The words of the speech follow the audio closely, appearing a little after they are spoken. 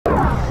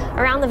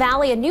Around the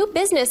valley, a new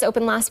business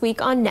opened last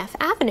week on Neff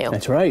Avenue.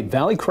 That's right.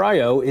 Valley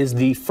Cryo is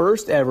the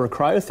first ever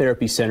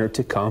cryotherapy center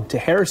to come to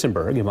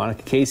Harrisonburg. And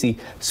Monica Casey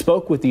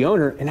spoke with the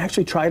owner and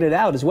actually tried it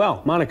out as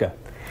well. Monica.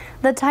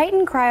 The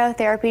Titan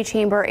Cryotherapy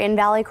Chamber in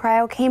Valley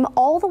Cryo came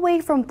all the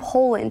way from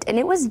Poland, and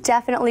it was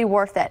definitely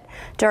worth it.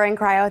 During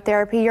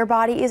cryotherapy, your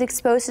body is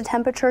exposed to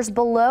temperatures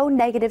below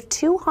negative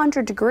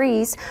 200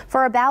 degrees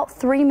for about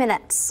 3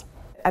 minutes.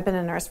 I've been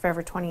a nurse for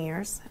over 20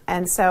 years,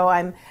 and so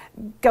I'm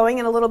going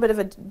in a little bit of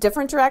a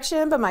different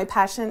direction, but my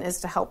passion is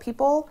to help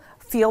people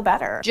feel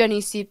better.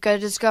 Jenny Sipka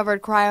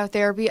discovered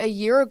cryotherapy a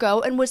year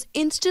ago and was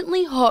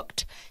instantly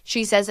hooked.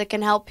 She says it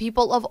can help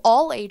people of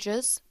all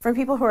ages. From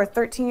people who are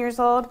 13 years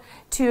old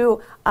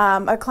to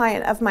a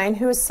client of mine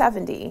who is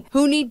 70.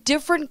 Who need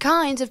different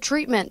kinds of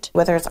treatment.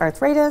 Whether it's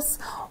arthritis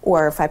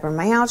or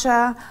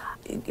fibromyalgia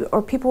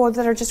or people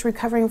that are just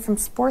recovering from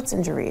sports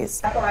injuries.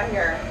 Up on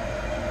your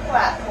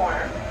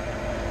platform.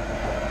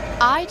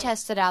 I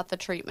tested out the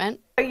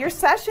treatment. Your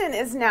session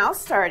is now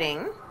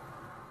starting.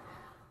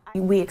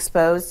 We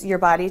expose your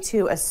body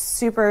to a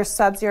super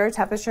sub-zero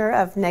temperature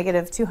of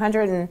negative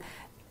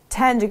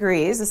 210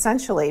 degrees,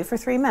 essentially, for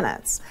 3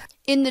 minutes.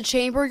 In the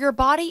chamber, your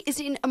body is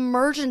in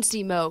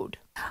emergency mode.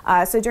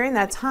 So during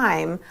that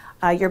time,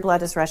 your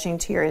blood is rushing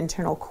to your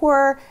internal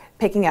core,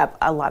 picking up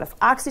a lot of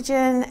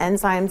oxygen,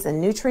 enzymes, and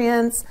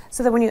nutrients,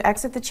 so that when you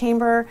exit the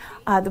chamber,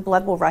 the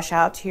blood will rush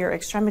out to your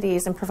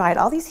extremities and provide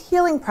all these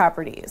healing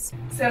properties.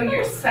 So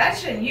your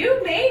session,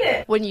 you made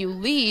it! When you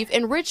leave,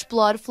 enriched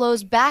blood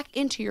flows back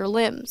into your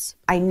limbs.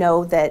 I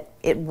know that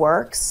it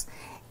works,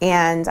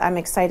 and I'm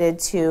excited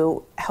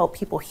to help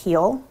people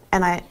heal,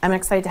 and I'm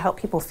excited to help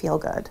people feel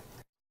good.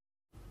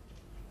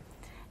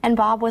 And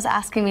Bob was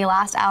asking me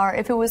last hour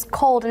if it was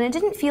cold, and it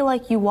didn't feel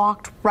like you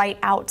walked right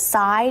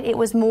outside. It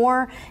was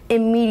more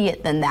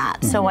immediate than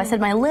that. So I said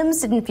my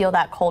limbs didn't feel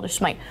that cold. It's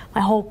just my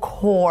whole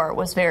core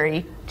was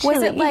very chilly.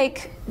 Was it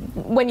like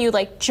when you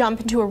jump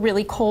into a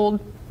really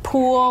cold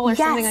pool or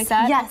something like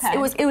that? Yes, okay.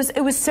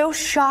 It was so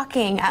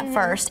shocking at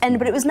first,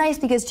 but it was nice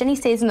because Jenny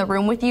stays in the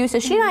room with you, so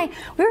she and I,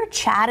 we were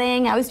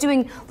chatting. I was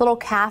doing little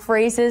calf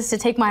raises to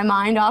take my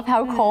mind off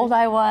how cold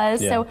I was,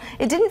 so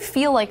it didn't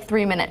feel like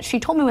 3 minutes. She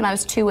told me when I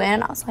was 2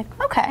 in, I was like,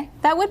 okay.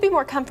 That would be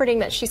more comforting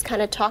that she's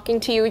kind of talking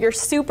to you. You're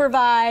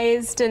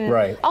supervised,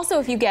 and also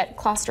if you get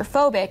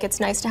claustrophobic, it's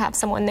nice to have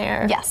someone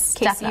there. Yes,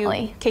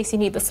 definitely. In case you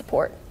need the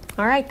support.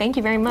 All right, thank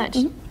you very much.